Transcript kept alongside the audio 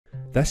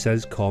This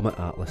is Comet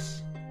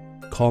Atlas.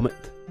 Comet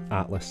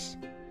Atlas.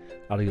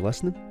 Are you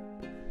listening?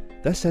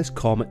 This is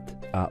Comet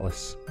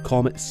Atlas,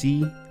 Comet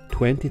C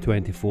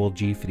 2024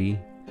 G3,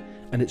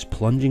 and it's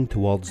plunging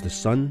towards the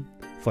Sun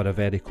for a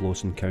very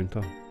close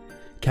encounter.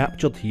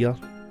 Captured here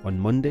on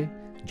Monday,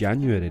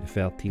 January the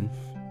 13th.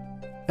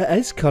 It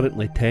is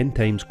currently 10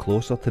 times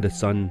closer to the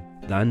Sun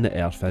than the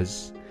Earth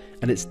is,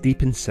 and it's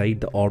deep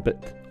inside the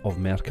orbit of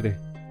Mercury.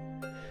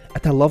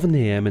 At 11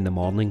 AM in the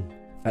morning,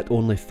 at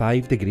only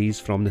 5 degrees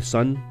from the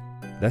Sun,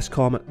 this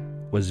comet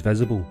was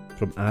visible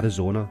from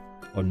Arizona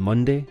on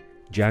Monday,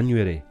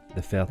 January the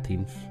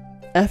 13th.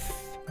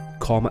 If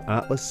Comet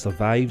Atlas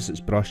survives its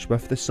brush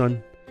with the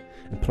Sun,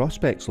 and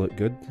prospects look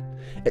good,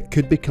 it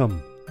could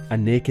become a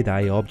naked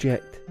eye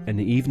object in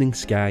the evening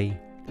sky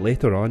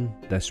later on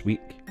this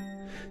week.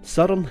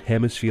 Southern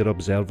Hemisphere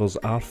observers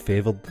are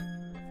favoured,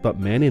 but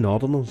many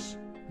northerners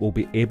will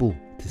be able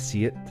to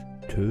see it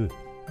too.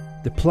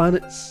 The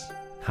planets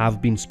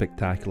have been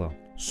spectacular.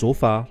 So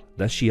far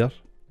this year,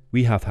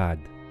 we have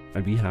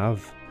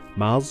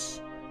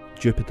Mars,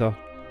 Jupiter,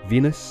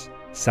 Venus,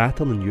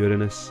 Saturn and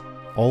Uranus,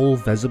 all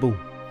visible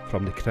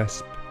from the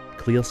crisp,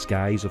 clear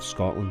skies of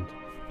Scotland,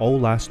 all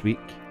last week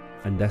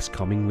and this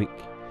coming week.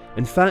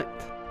 In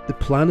fact, the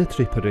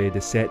Planetary parade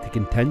is set to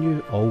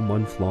continue all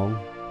month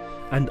long,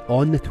 and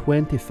on the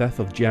 25th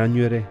of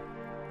January,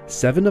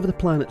 7 of the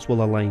planets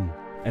will align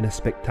in a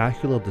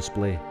spectacular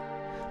display.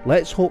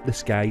 Let's hope the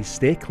skies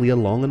stay clear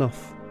long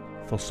enough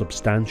for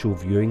substantial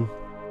viewing.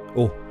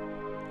 Oh,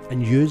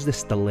 and use the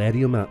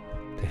Stellarium app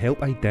to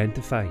help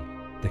identify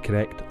the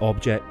correct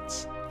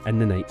objects in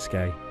the night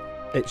sky.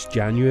 It's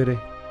January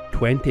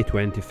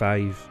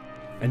 2025,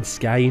 and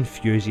sky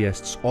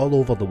enthusiasts all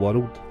over the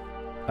world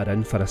are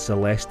in for a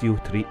celestial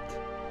treat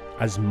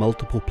as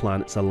multiple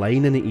planets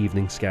align in the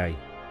evening sky,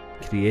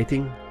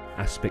 creating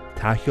a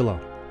spectacular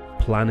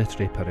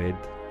planetary parade.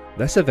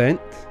 This event,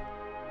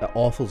 it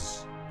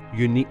offers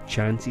unique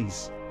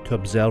chances to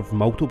observe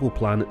multiple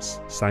planets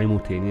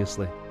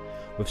simultaneously,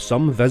 with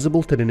some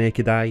visible to the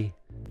naked eye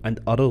and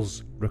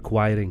others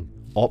requiring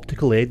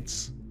optical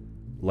aids,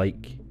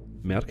 like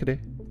Mercury.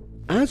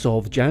 As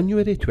of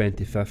January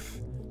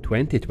 25th,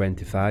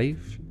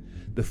 2025,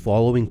 the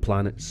following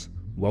planets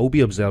will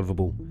be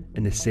observable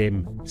in the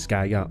same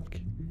sky arc,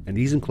 and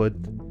these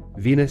include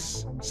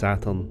Venus,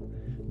 Saturn,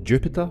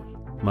 Jupiter,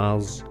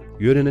 Mars,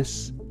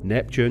 Uranus,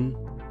 Neptune,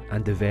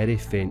 and the very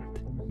faint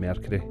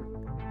Mercury.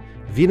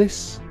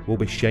 Venus will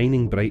be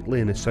shining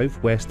brightly in the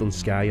southwestern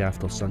sky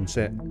after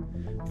sunset.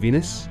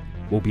 Venus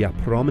will be a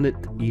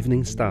prominent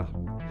evening star.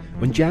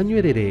 On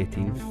January the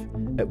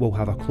 18th, it will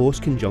have a close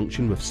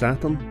conjunction with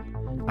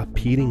Saturn,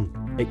 appearing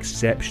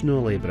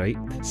exceptionally bright.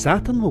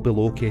 Saturn will be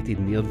located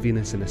near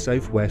Venus in the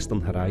southwestern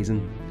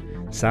horizon.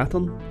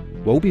 Saturn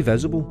will be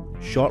visible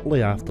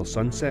shortly after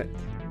sunset,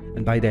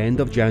 and by the end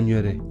of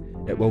January,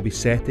 it will be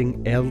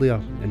setting earlier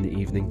in the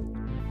evening,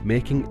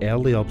 making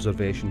early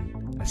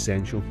observation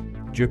essential.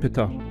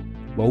 Jupiter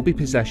will be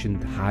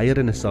positioned higher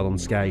in the southern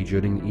sky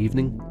during the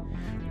evening.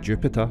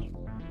 Jupiter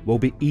will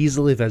be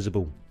easily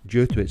visible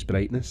due to its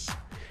brightness,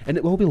 and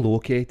it will be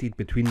located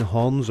between the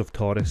horns of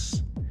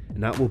Taurus,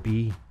 and that will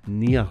be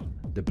near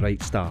the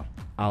bright star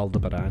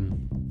Aldebaran.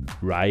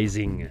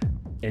 Rising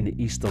in the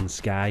eastern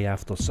sky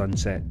after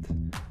sunset,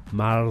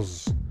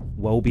 Mars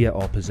will be at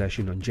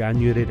opposition on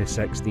January the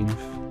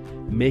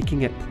 16th,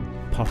 making it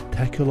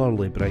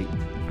particularly bright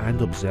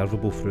and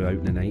observable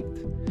throughout the night.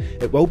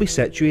 It will be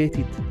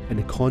situated in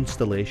the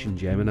constellation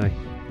Gemini.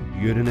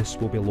 Uranus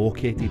will be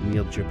located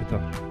near Jupiter.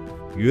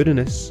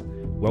 Uranus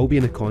will be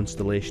in the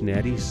constellation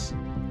Aries,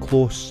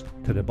 close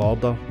to the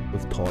border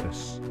with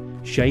Taurus,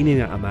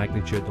 shining at a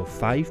magnitude of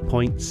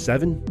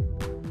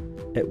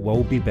 5.7. It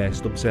will be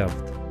best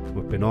observed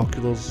with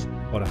binoculars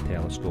or a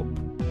telescope.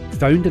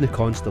 Found in the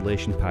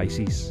constellation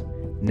Pisces,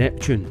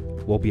 Neptune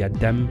will be a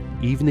dim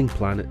evening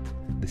planet,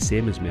 the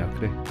same as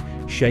Mercury,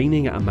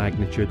 shining at a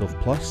magnitude of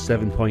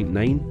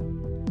 +7.9.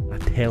 A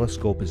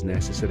telescope is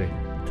necessary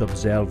to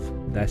observe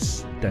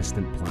this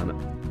distant planet.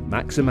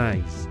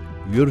 Maximise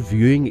your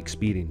viewing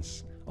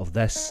experience of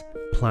this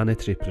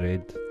planetary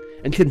parade,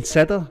 and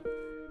consider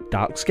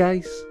dark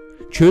skies.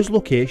 Choose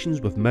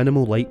locations with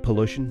minimal light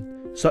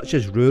pollution, such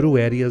as rural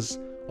areas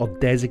or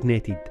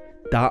designated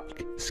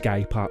dark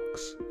sky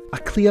parks. A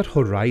clear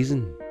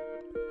horizon,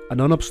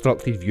 an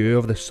unobstructed view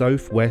of the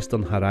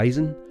southwestern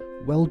horizon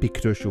will be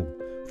crucial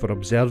for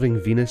observing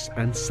Venus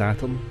and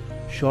Saturn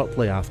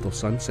shortly after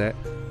sunset.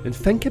 And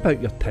think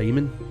about your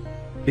timing.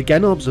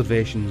 Begin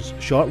observations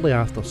shortly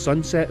after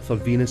sunset for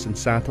Venus and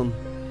Saturn,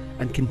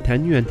 and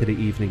continue into the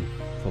evening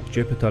for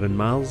Jupiter and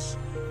Mars,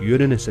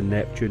 Uranus and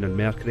Neptune and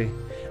Mercury,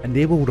 and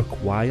they will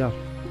require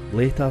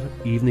later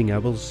evening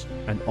hours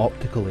and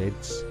optical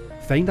aids.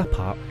 Find a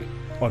park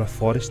or a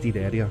forested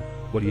area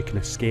where you can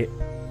escape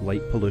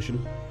light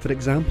pollution. For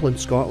example, in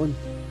Scotland,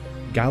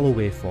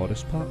 Galloway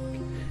Forest Park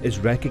is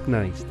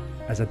recognised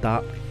as a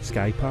dark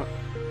sky park,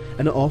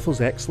 and it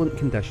offers excellent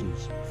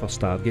conditions for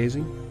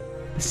stargazing.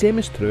 The same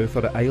is true for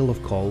the Isle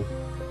of Coll.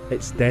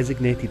 It's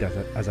designated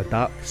as a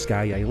dark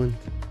sky island,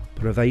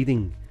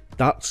 providing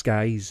Dark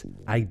skies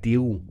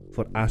ideal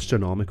for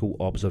astronomical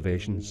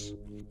observations.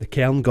 The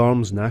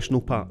Cairngorms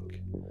National Park,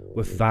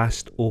 with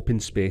vast open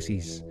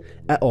spaces,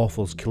 it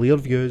offers clear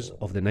views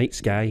of the night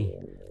sky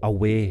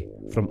away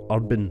from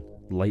urban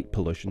light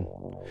pollution.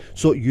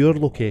 So at your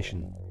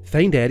location,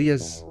 find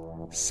areas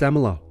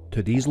similar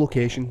to these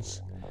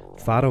locations,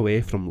 far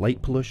away from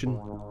light pollution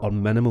or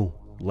minimal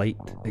light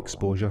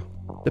exposure.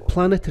 The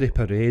Planetary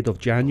Parade of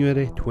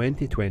January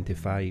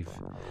 2025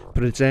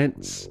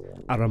 presents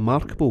a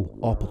remarkable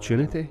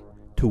opportunity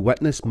to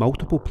witness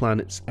multiple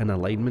planets in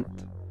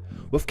alignment.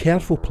 With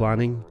careful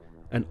planning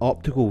and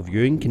optical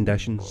viewing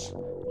conditions,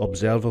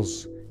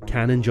 observers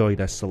can enjoy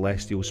this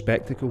celestial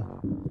spectacle,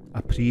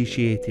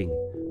 appreciating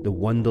the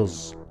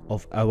wonders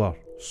of our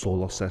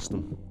solar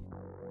system.